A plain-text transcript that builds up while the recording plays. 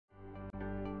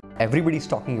everybody's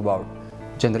talking about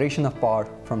generation of power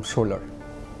from solar.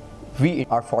 We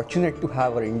are fortunate to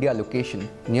have our India location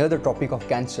near the Tropic of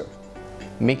Cancer,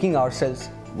 making ourselves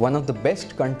one of the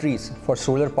best countries for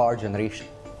solar power generation.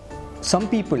 Some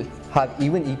people have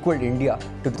even equaled India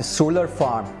to the solar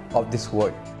farm of this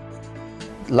world.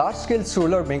 Large-scale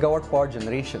solar megawatt power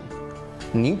generation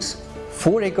needs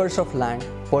 4 acres of land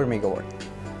per megawatt.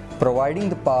 Providing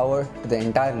the power to the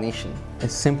entire nation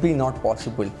is simply not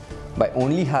possible by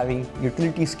only having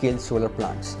utility-scale solar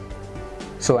plants.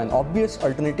 So an obvious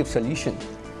alternative solution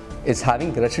is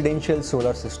having residential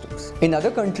solar systems. In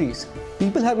other countries,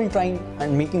 people have been trying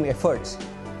and making efforts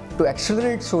to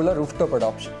accelerate solar rooftop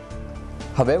adoption.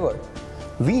 However,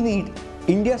 we need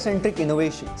India-centric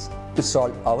innovations to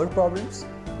solve our problems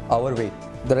our way.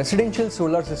 The residential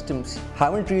solar systems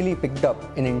haven't really picked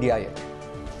up in India yet.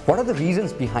 What are the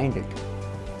reasons behind it?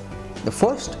 The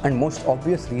first and most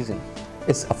obvious reason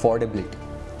is affordability.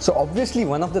 So obviously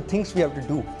one of the things we have to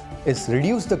do is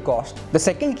reduce the cost. The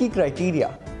second key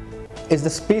criteria is the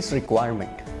space requirement.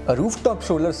 A rooftop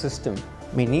solar system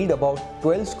may need about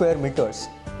 12 square meters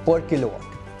per kilowatt.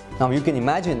 Now you can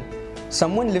imagine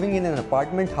someone living in an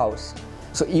apartment house,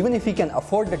 so even if he can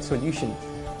afford that solution,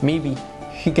 maybe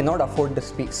he cannot afford the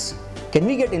space. Can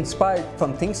we get inspired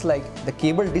from things like the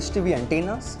cable dish TV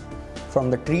antennas, from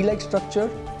the tree-like structure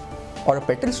or a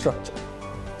petal structure?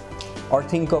 Or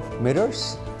think of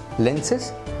mirrors,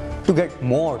 lenses to get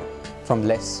more from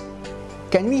less.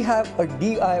 Can we have a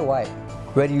DIY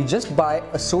where you just buy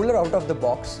a solar out of the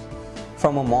box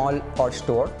from a mall or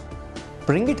store,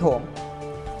 bring it home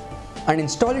and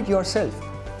install it yourself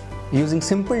using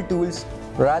simple tools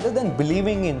rather than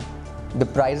believing in the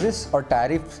prices or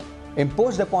tariffs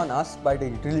imposed upon us by the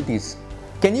utilities?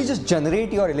 Can you just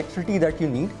generate your electricity that you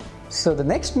need? So the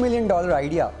next $1 million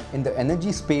idea in the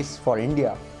energy space for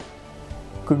India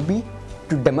could be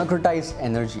to democratize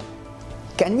energy.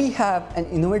 Can we have an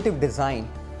innovative design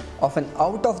of an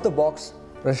out-of-the-box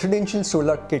residential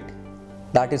solar kit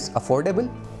that is affordable,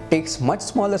 takes much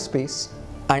smaller space,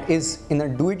 and is in a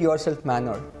do-it-yourself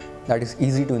manner that is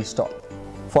easy to install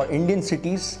for Indian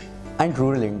cities and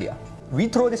rural India? We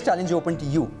throw this challenge open to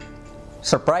you.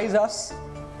 Surprise us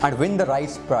and win the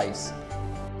RISE prize.